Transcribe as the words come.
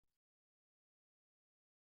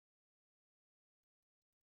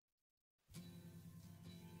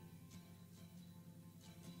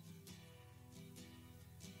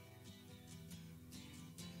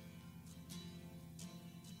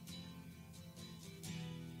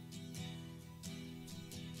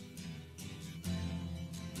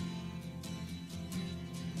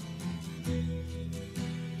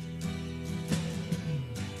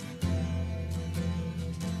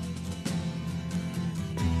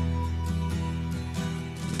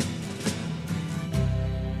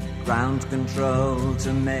Ground control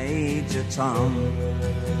to Major Tom.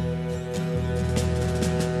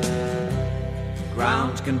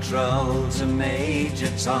 Ground control to Major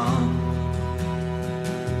Tom.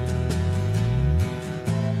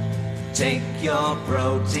 Take your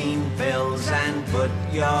protein pills and put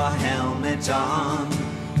your helmet on.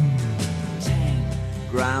 10.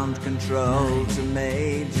 Ground control 9, to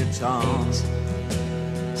Major Tom.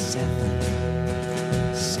 8,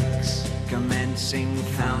 7, 6. Commencing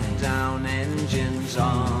 5, countdown, engines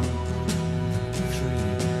on. 3,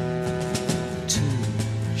 2.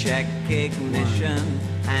 Check ignition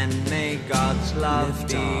 1, and may God's love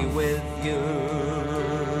be off with you.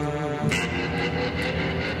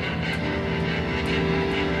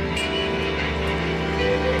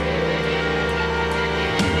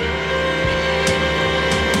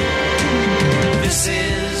 This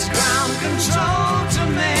is ground control to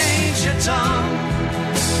Major Tom.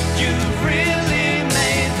 You've really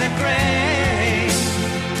made the grade,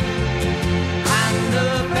 and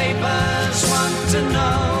the papers want to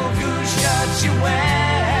know whose shirt you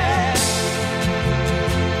wear.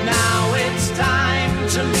 Now it's time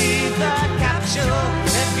to leave the capsule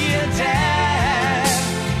if you dare.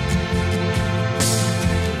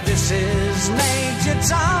 This is Major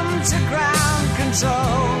Tom to ground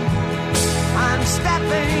control. I'm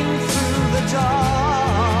stepping through the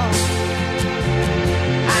door,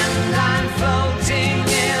 and I'm floating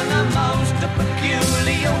in a most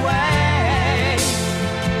peculiar way,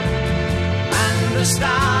 and the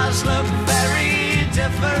stars look very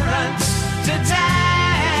different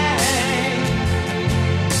today.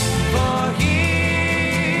 For here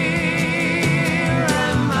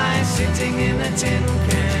am I sitting in a tin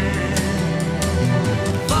can.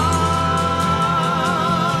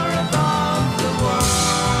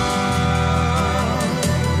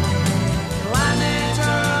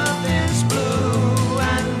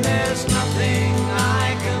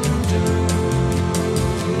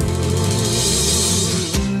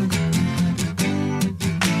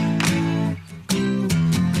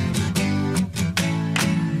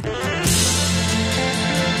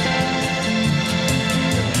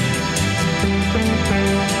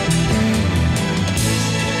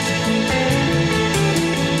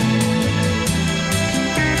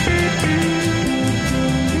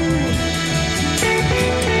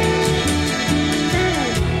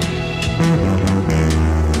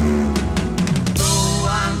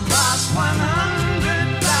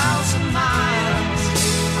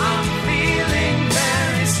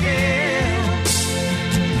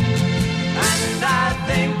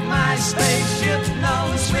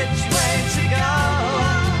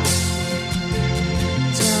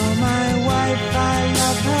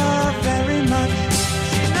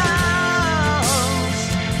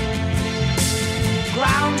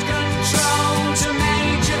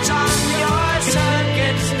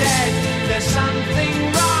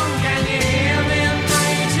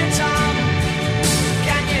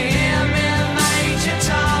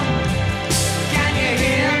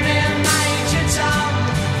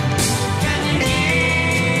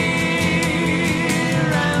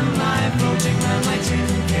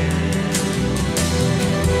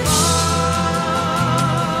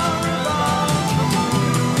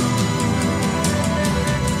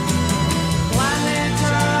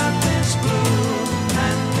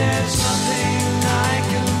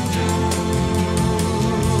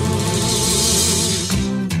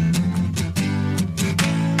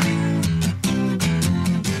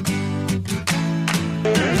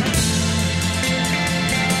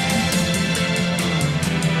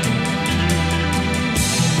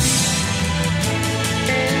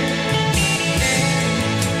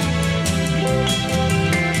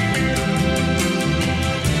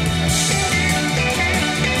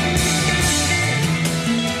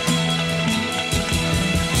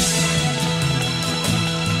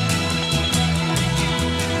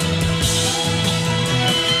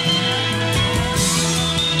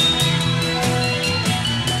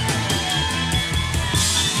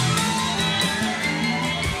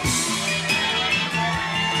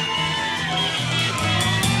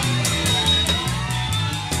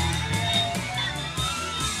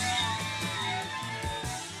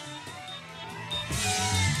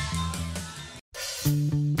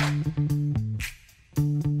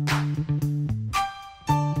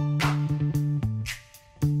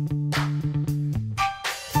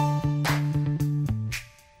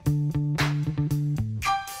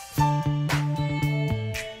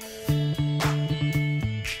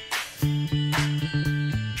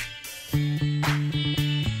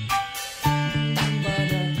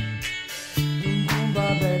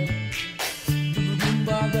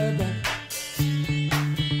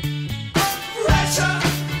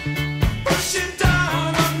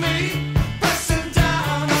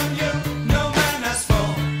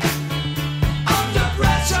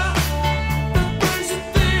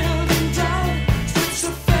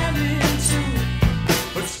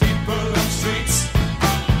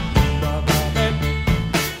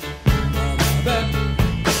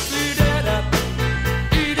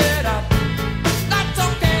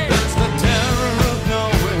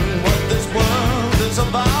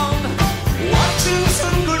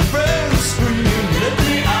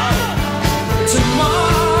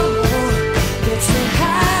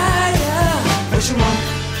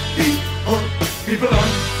 people on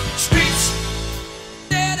streets.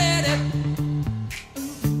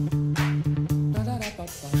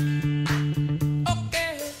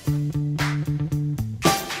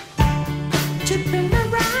 Tipping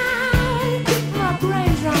around, keep my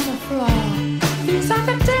brains on the floor. These are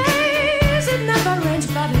the days it never rains,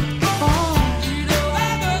 but it falls.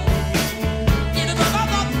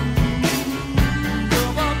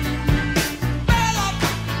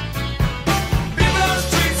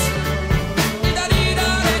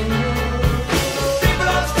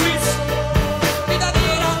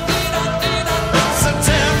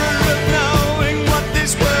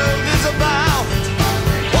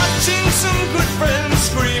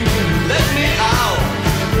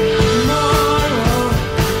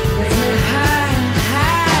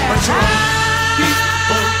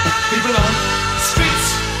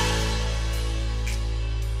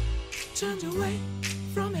 Turned away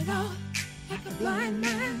from it all like a blind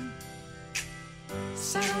man.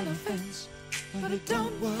 Sat on the fence, but it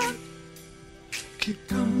don't work. Keep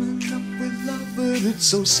coming up with love, but it's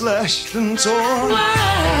so slashed and torn.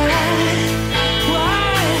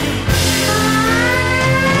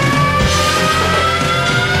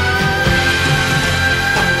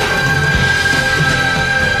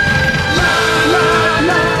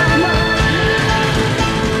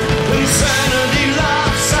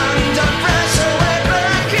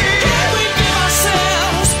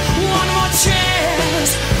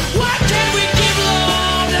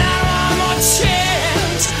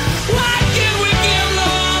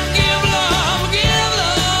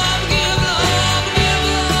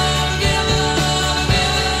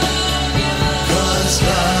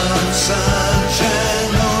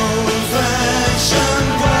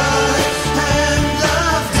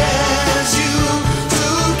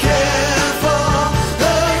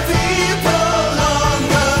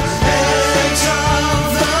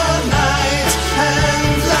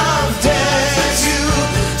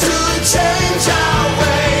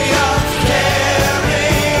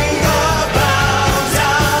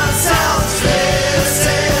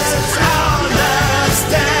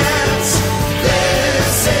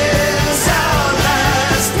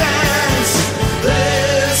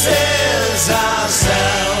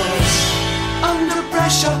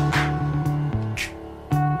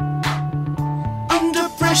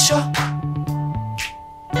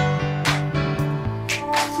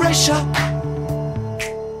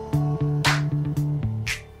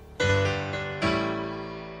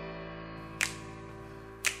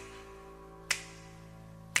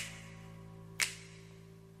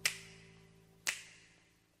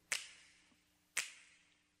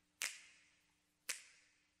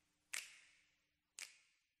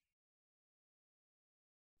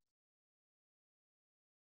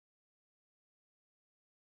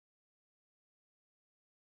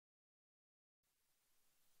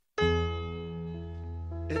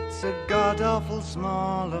 It's a god-awful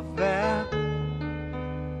small affair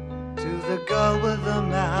to the girl with the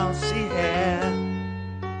mousy hair,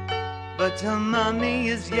 but her mummy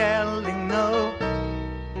is yelling no,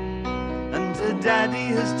 and her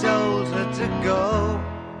daddy has told her to go,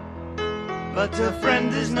 but her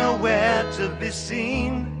friend is nowhere to be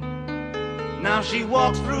seen. Now she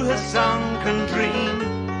walks through her sunken dream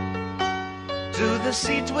to the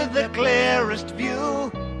seat with the clearest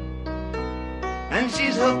view, and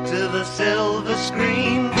she's hooked to the silver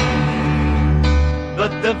screen.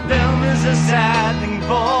 But the film is a sad thing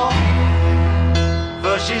for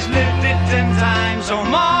she's lived it 10 times or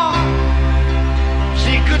more.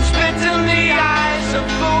 She could spit in the eyes of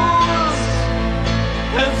fools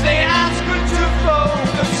if they ask her to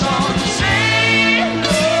focus on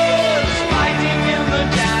sailors fighting in the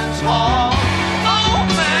dance hall. Oh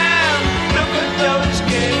man, look at those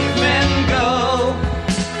cavemen go.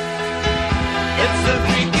 It's the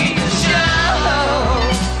freakiest show.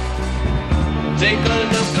 Take a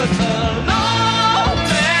look at the low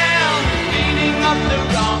man beating up the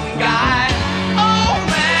wrong guy. Oh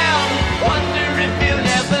man, wonder if you'll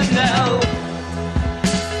ever know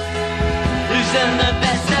who's in the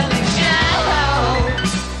best-selling show.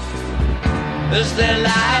 Is there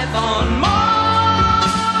life on Mars?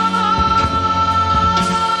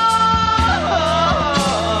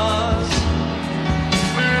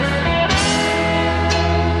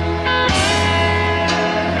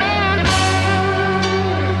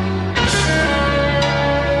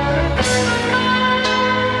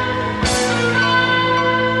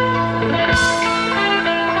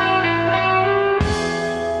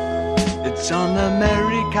 It's on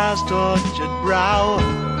America's tortured brow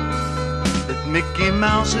that Mickey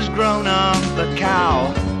Mouse has grown up a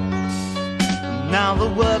cow. And now the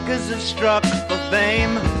workers have struck for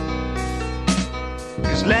fame,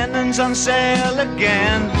 'cause Lennon's on sale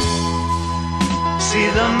again. See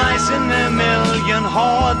the mice in their million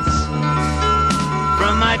hordes,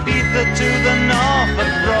 from Ibiza to the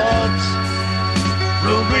Norfolk Broads.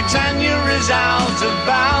 Rule Britannia is out of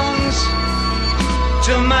bounds,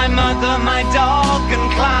 to my mother, my dog and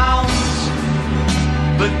clowns.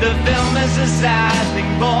 But the film is a sad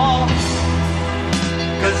thing more,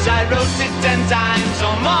 'cause I wrote it 10 times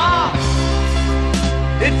or more.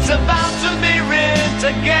 It's about to be writ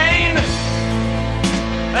again,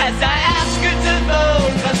 as I ask you to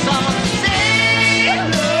vote for some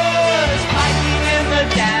sailors fighting in the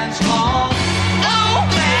dance hall. Oh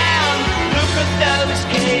man, look at those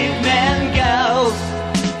cavemen go.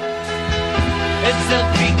 It's the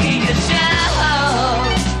freakiest show.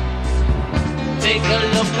 Take a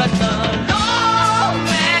look at the old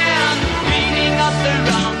man beating up the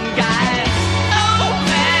wrong guy. Oh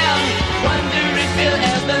man, wonder if you'll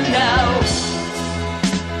ever know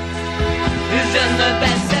who's in the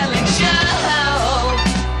best-selling show.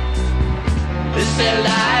 Is their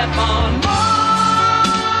life on Mars?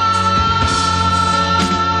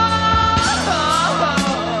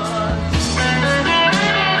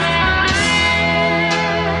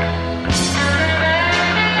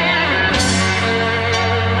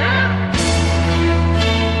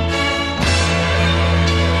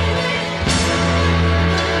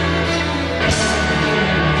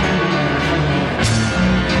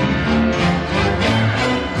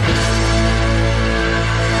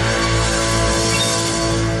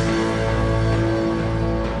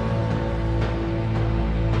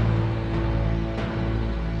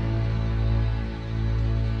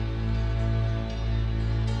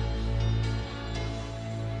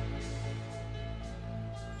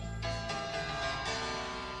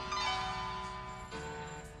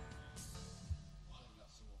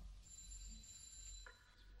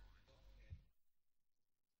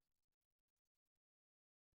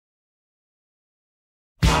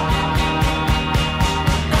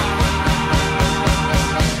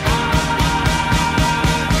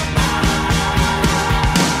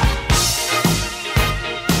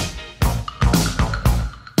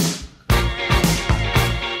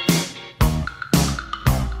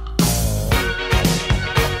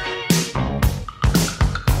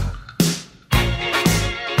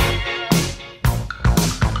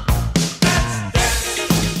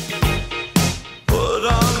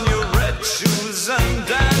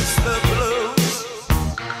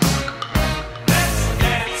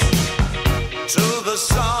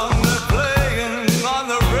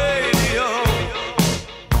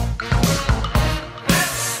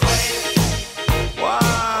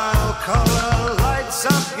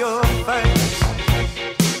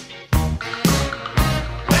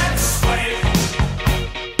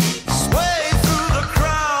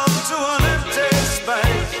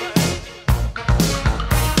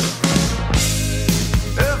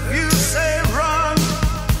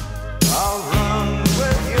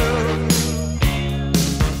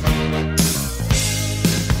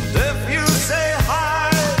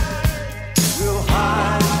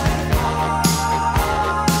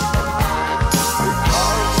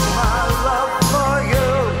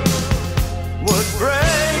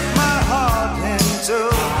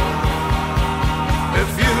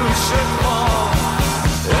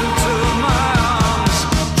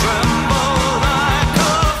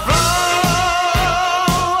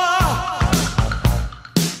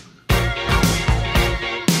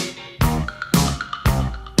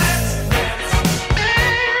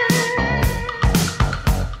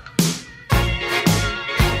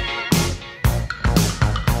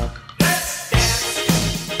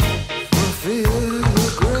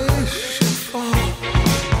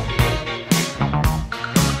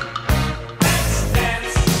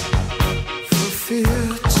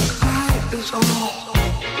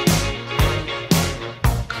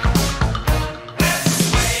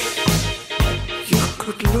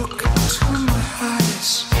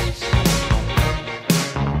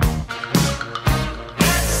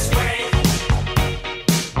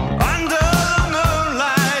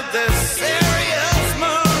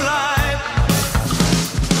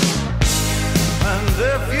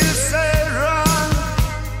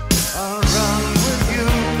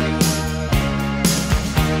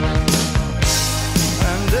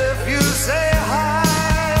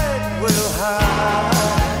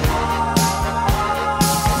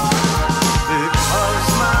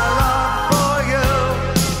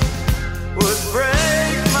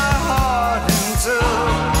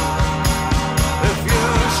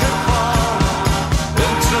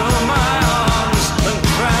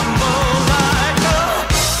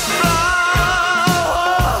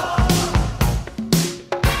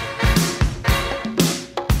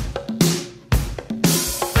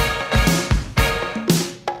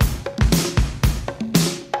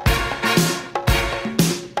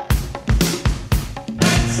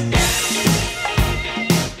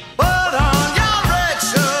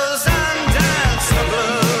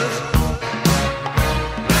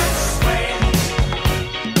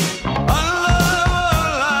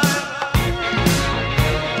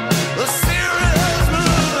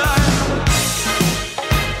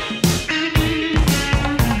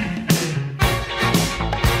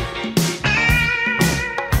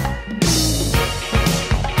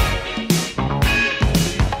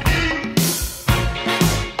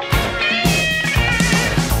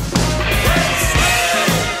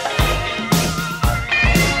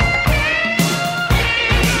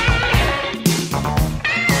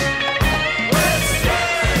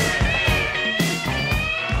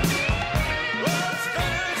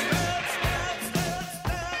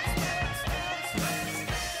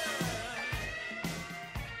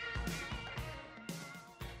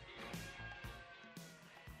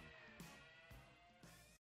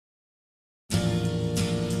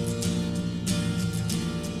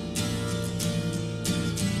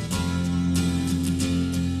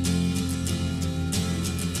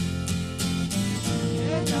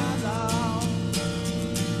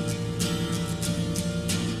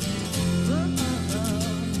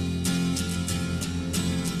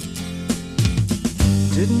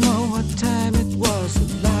 Didn't know what time it was, the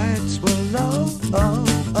lights were low. Oh,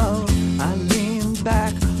 oh. I leaned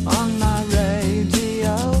back on my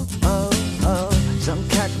radio. Oh, oh. Some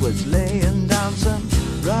cat was laying down some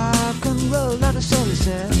rock and roll, that is all he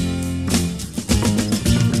said.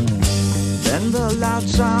 Then the loud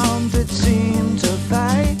sound, it seemed to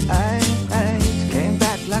fade. Came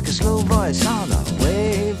back like a slow voice on a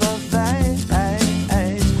wave of fate.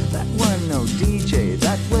 That wasn't no DJ,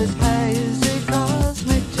 that was hazy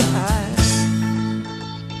cosmic jive.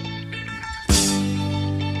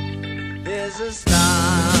 There's a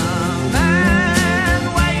starman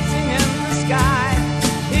waiting in the sky.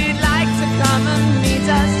 He'd like to come and meet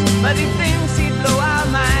us, but he thinks he'd blow our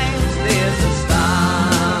minds. There's a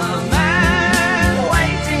starman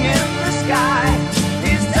waiting in the sky.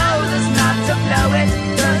 He's told us not to blow it,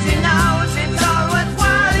 'cause he knows it's all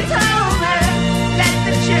worthwhile. He told me, let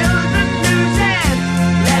the children lose it,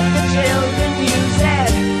 let the children use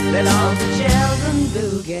it, let all the children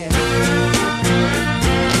boogie.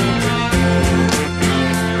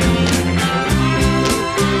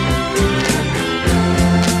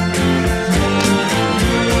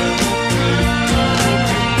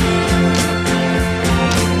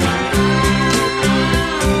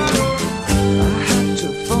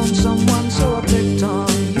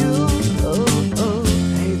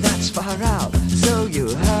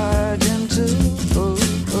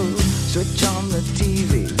 Switch on the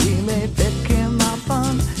TV, we may pick him up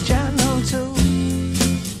on channel 2.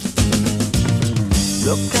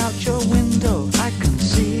 Look out your window, I can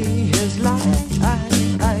see his light.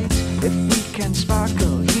 If we can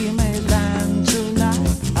sparkle, he may land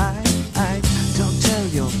tonight. Don't tell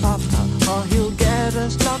your papa, or he'll get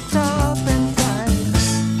us locked up inside.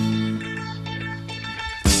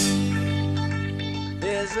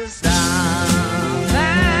 There's a starman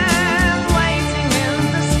waiting in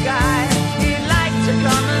the sky. He'd like to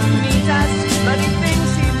come and meet us, but he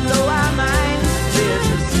thinks he'd blow our minds. There's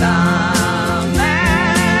a starman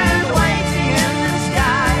waiting in the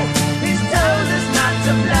sky. He's told us not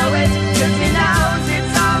to blow it, 'cause he knows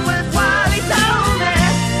it's all worthwhile. He told me,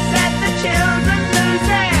 let the children lose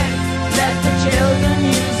it, let the children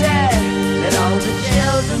use it, let all the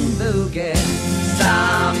children boogie.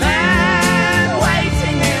 Starman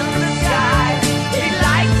waiting in the sky. He'd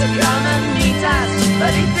like to come and meet us,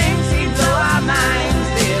 but he thinks he'd blow our minds.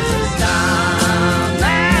 There's a starman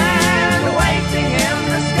waiting in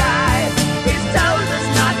the sky. He's told us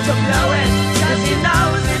not to blow it, 'cause he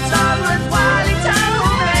knows it's all worthwhile. He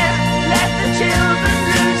told me, let the children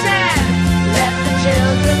lose it, let the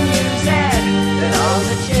children use it, let all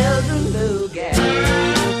the children boogie.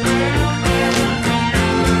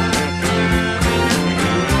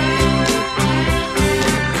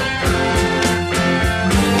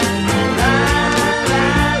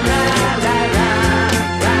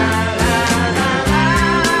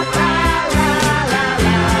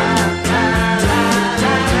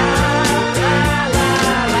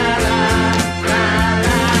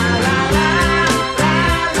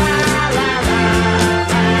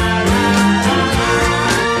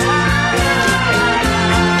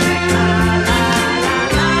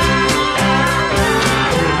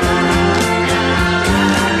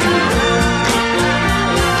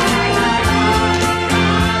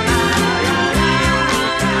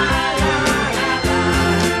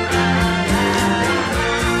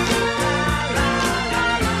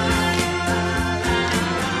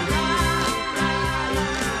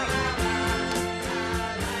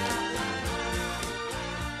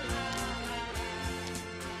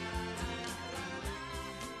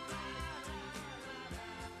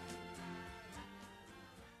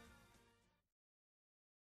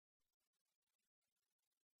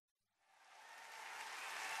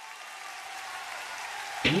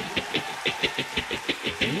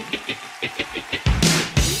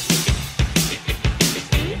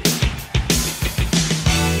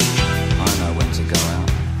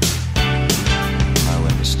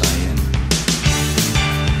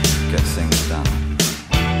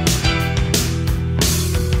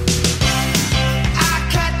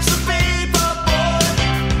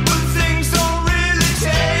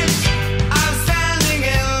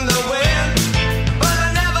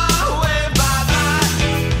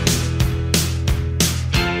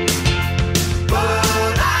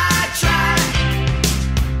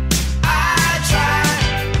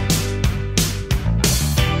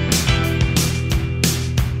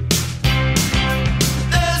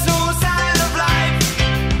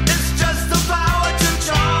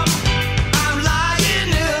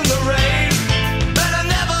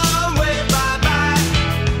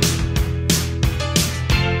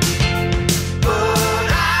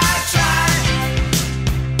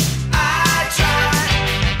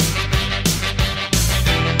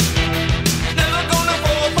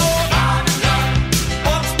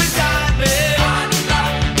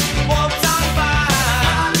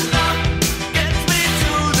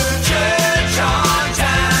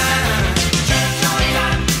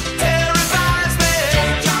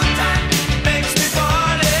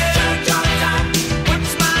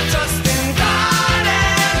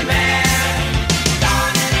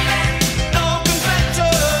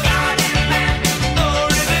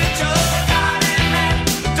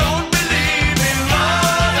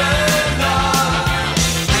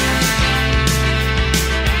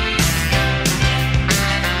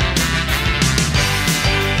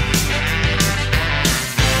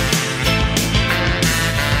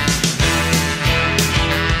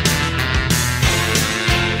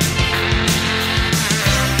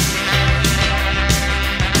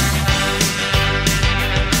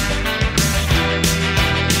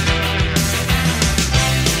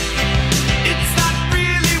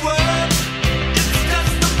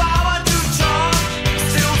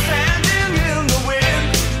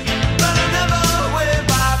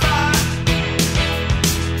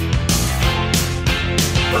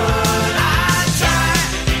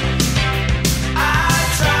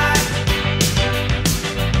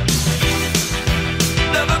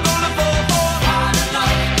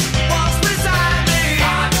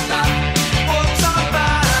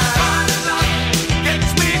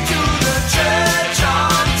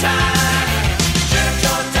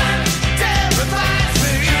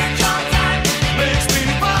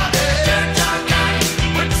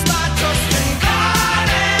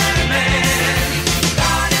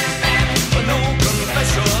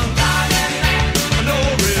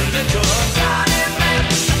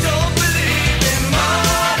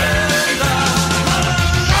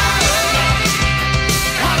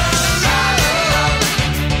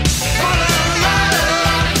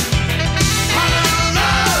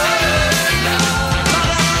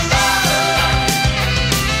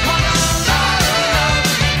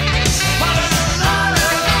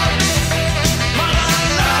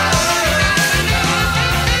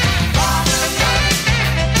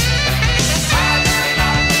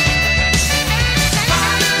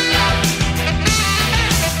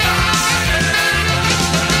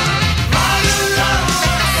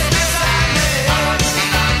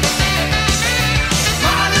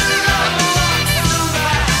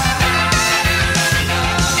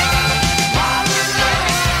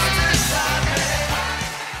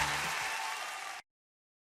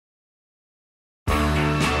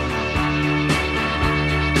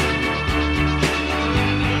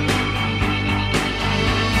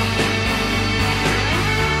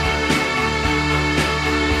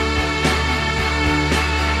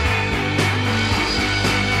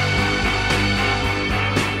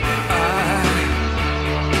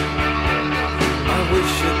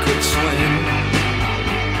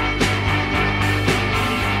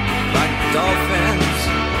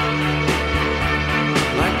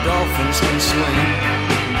 coffins can swing.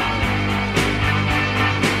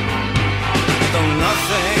 Though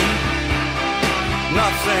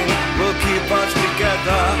nothing will keep us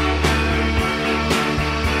together.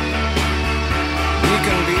 We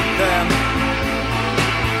can beat them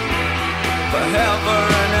forever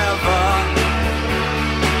and ever.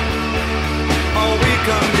 Oh, we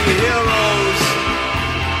can be heroes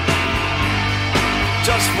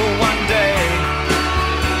just for one day.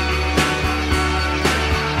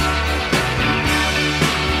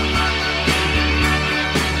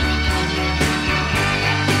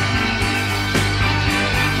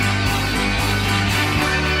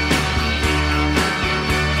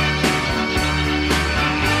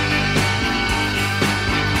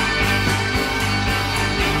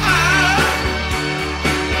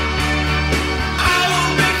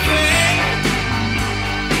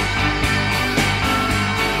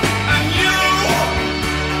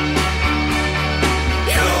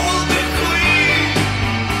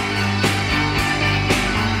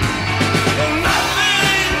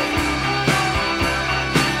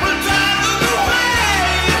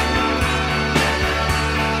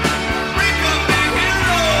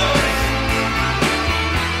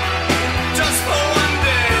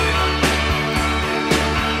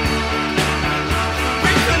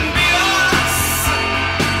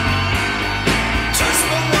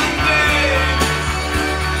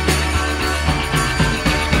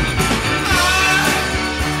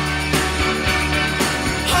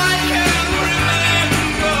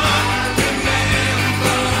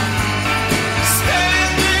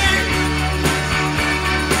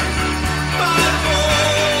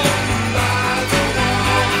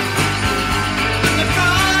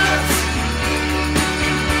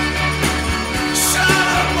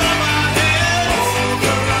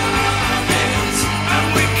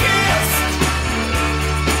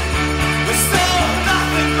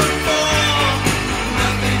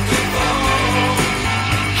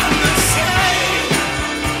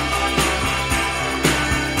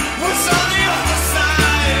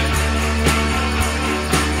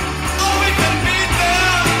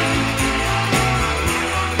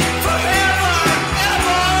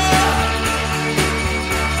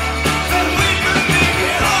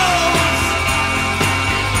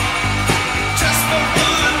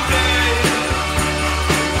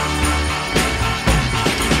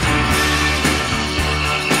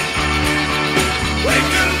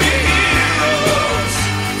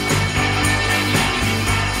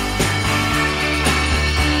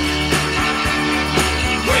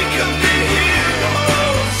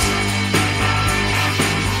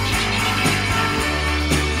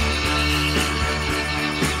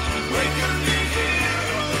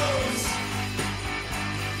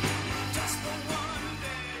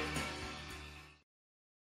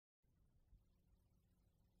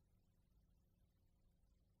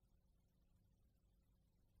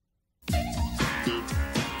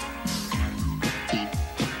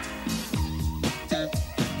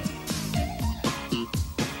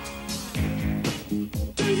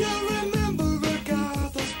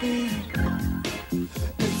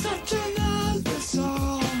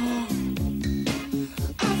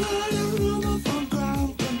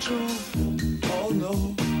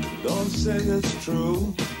 Say it's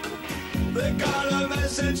true. They got a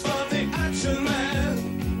message from the action man.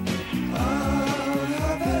 I'm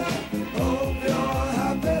happy, hope you're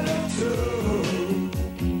happy too.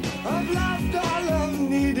 I've laughed all I've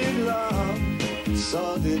needed love.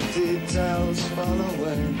 Saw the details fall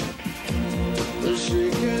away. The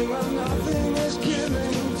shrieking when nothing is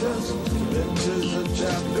killing. Just pictures of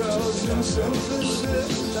chap girls in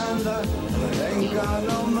synthesis. And I ain't got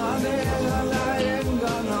no money and I ain't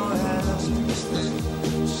got no hands.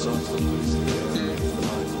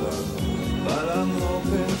 But I'm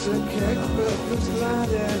hoping to kick because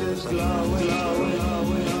planet is glowing.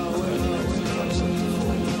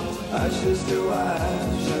 Ashes to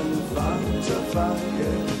ash and funk to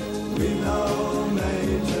funky. We know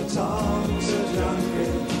Major Tom's a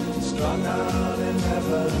junkie, strung out in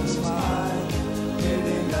heaven's mind,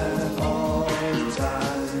 hitting an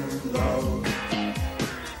all-time low.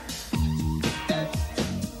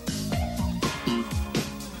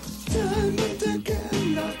 Time and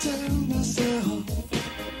again I tell myself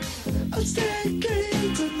I'll stay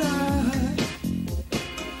clean tonight,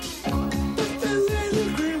 but the little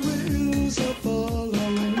green wheels are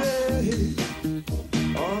following me.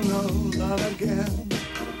 Oh no, not again.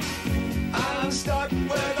 I'm stuck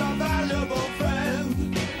with a valuable friend.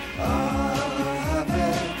 I'm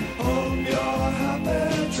happy, hope you're happy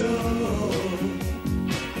too.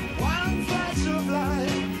 One flash of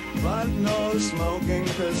light, but no smoking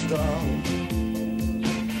pistol.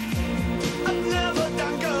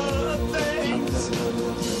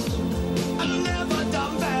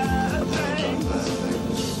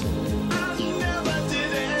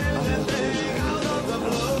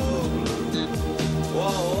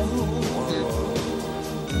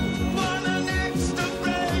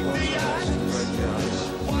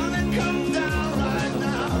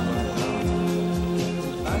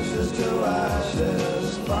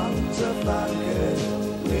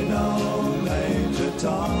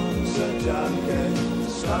 Tom's a junkie,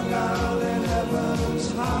 strung out in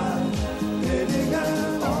heaven's high, hitting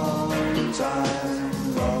an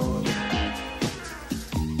on-time road.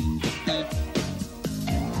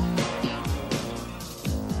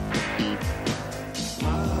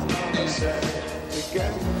 My mama said, to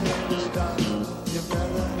get things done, you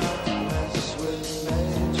better not mess with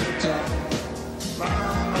Major Tom. My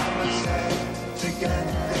mama said, to get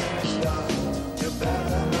things done, you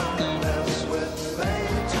better not mess with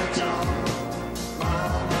Major Tom. My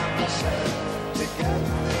mama said, to get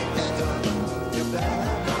things done, you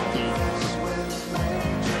better not mess with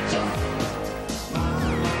Major Tom. My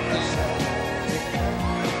mama said, to get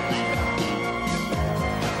things done, you better not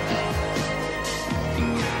mess with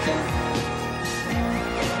Major Tom.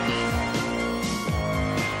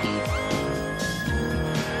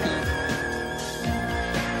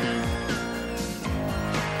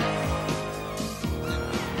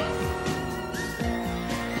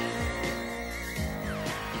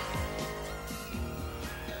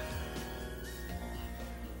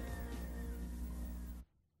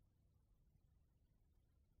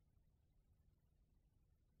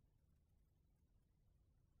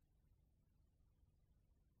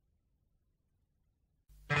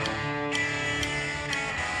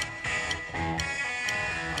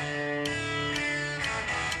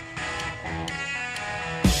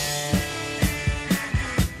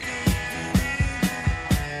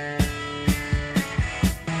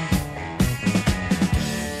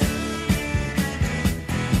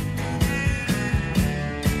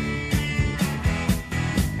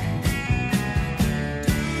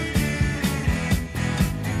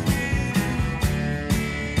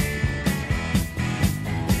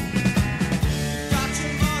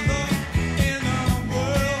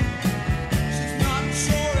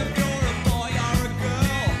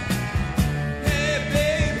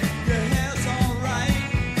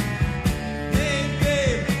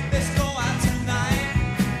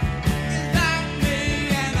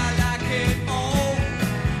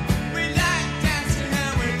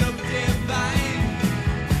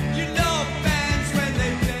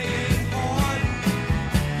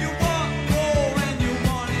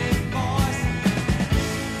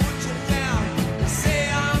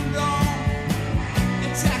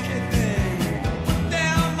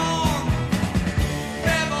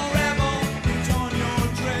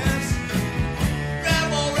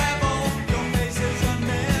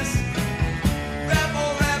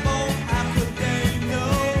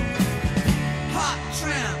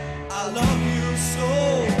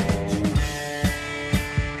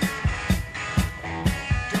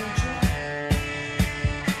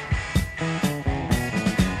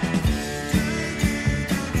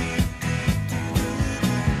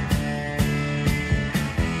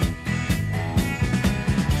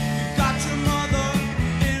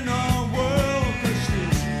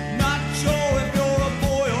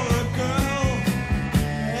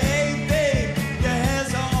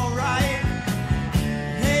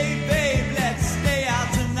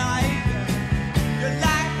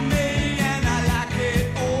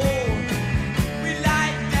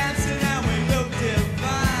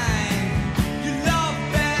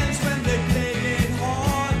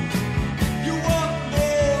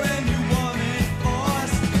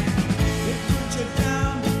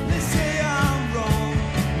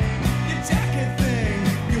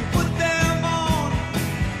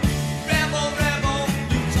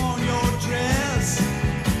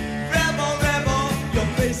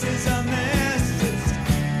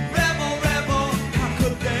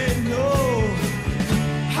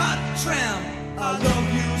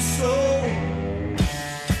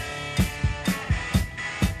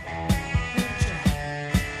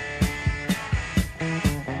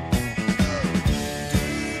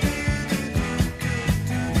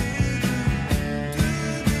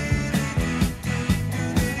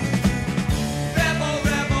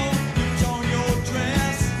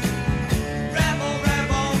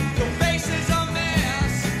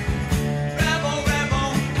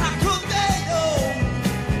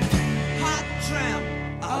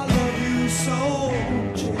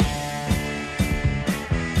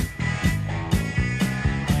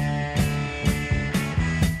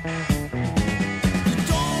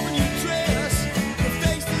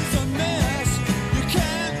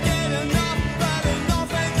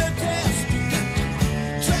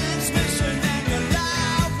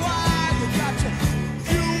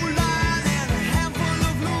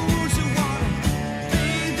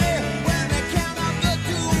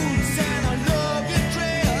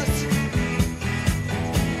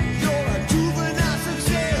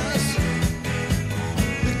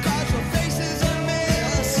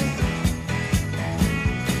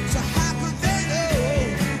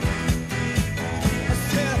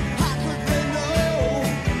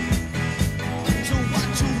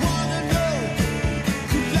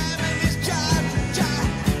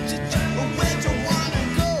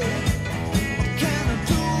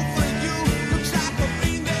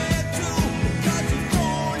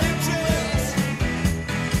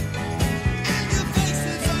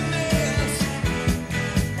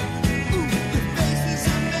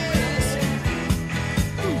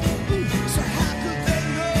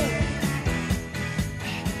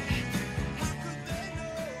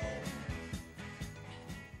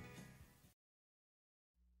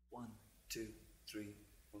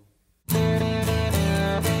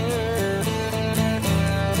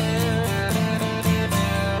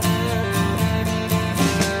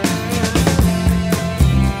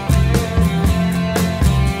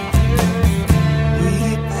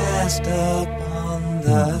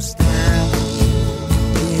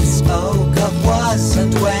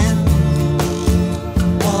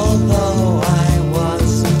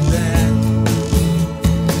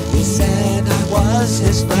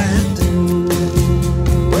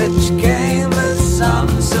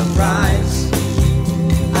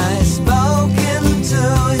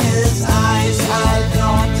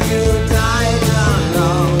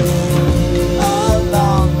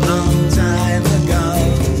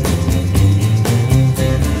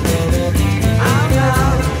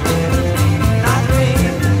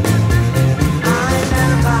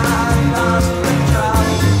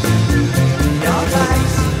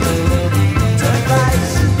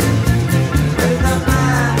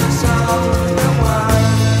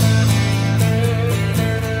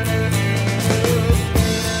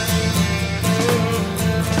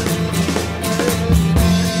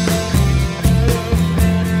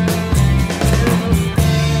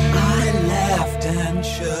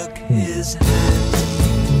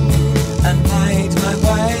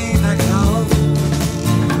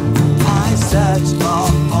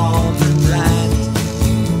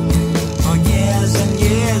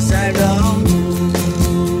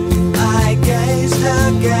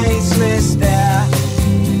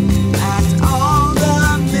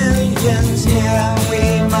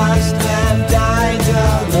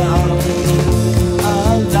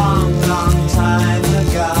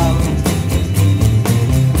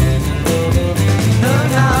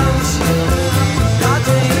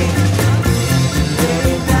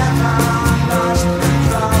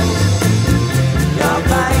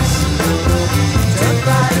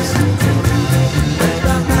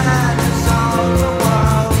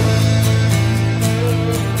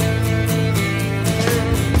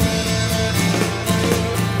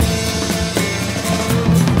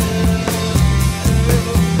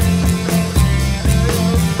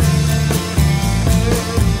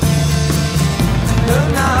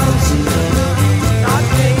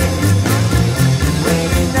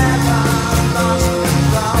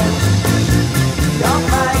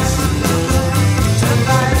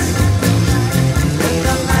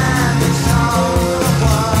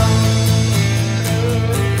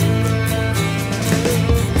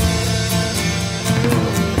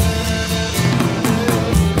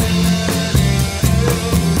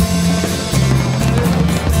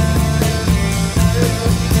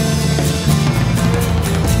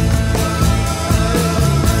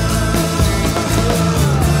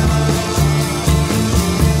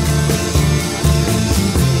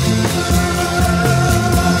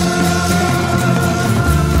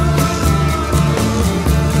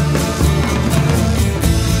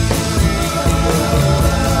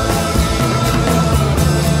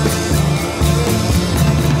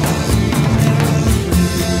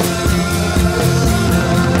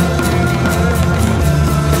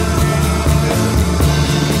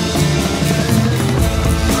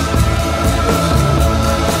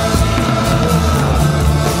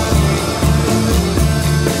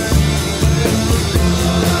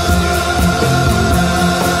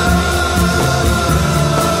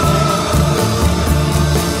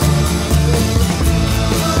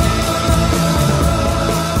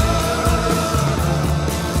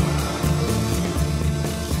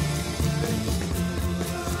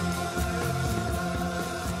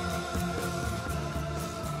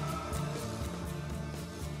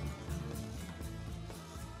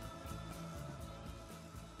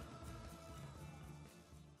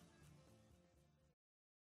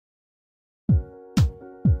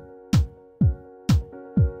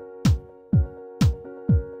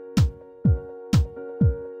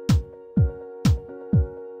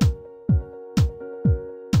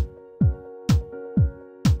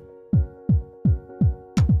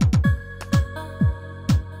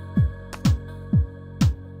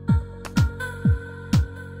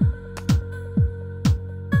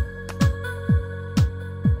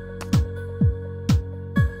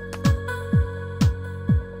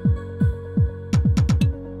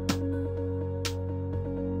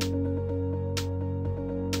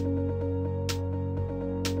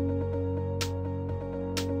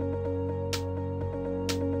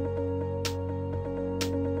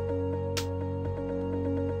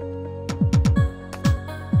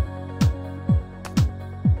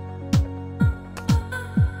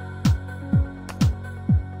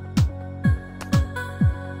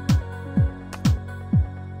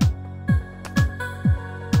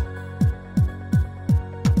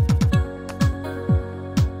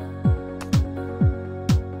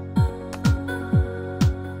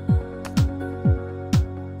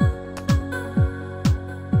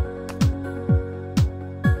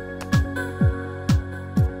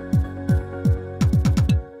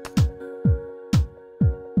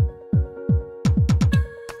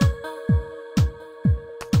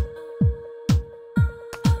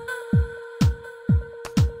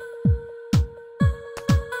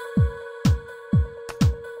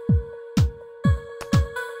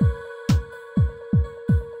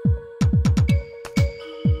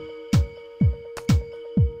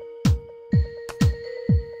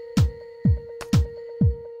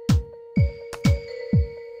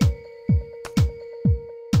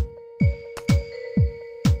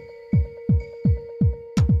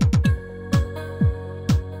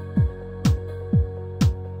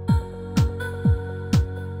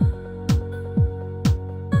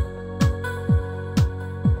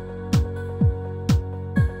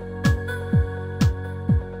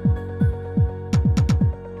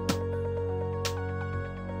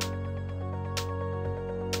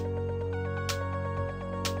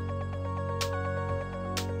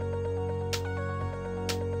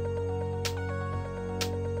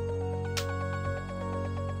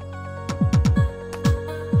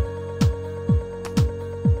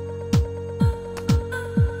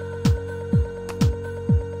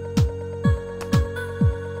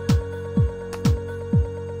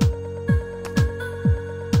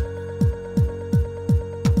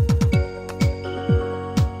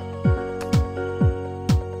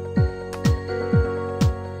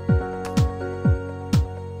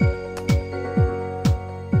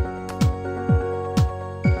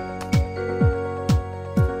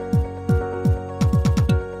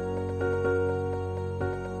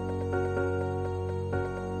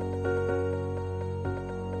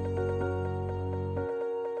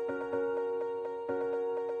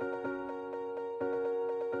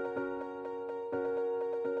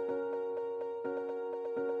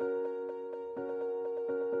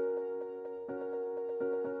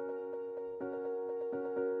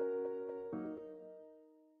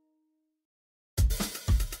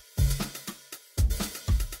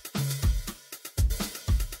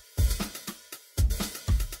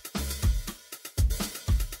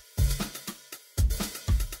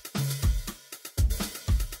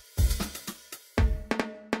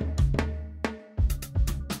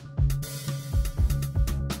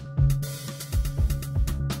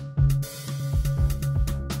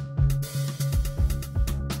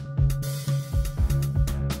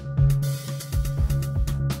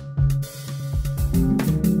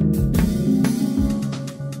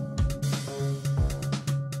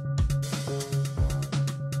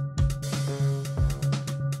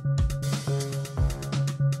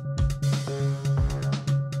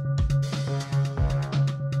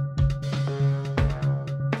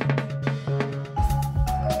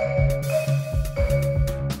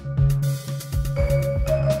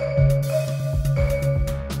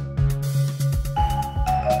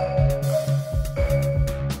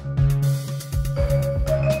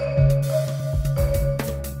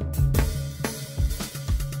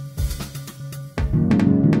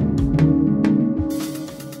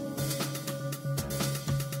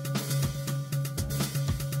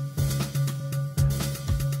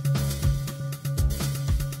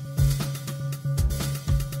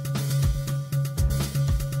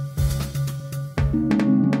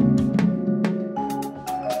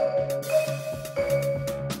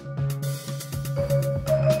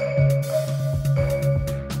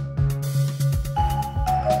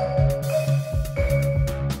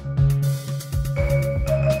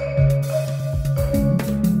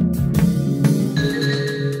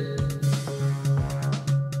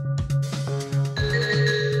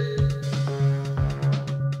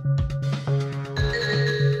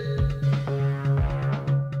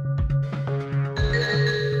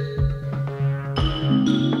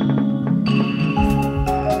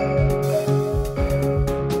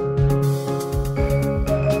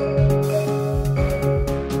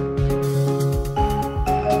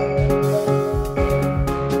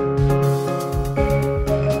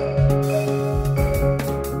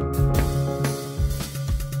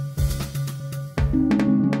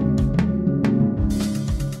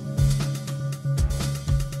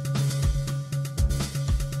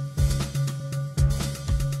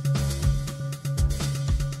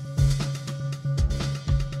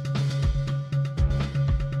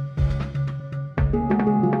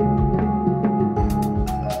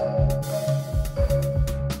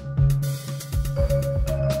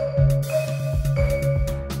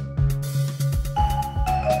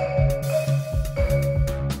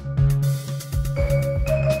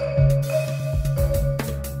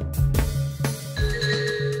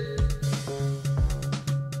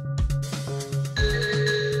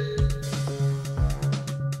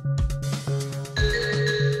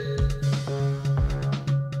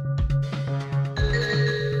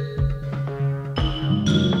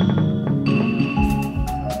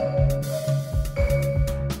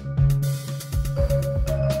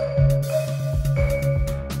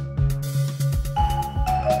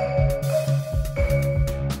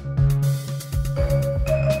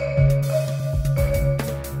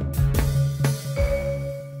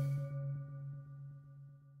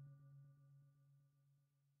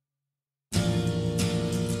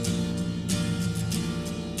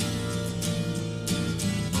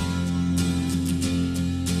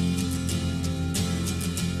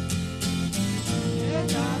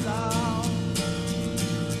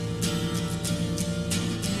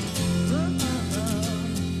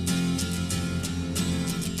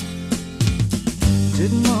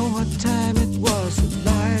 Didn't know what time it was, the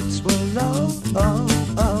lights were low. Oh,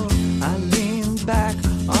 oh, I leaned back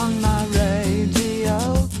on my radio.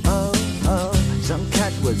 Oh, oh, some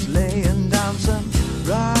cat was laying down some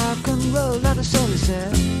rock and roll, not a soul, he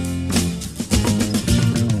said.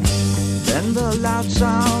 Then the loud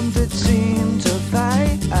sound, it seemed to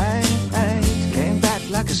fade, came back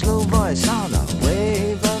like a slow voice on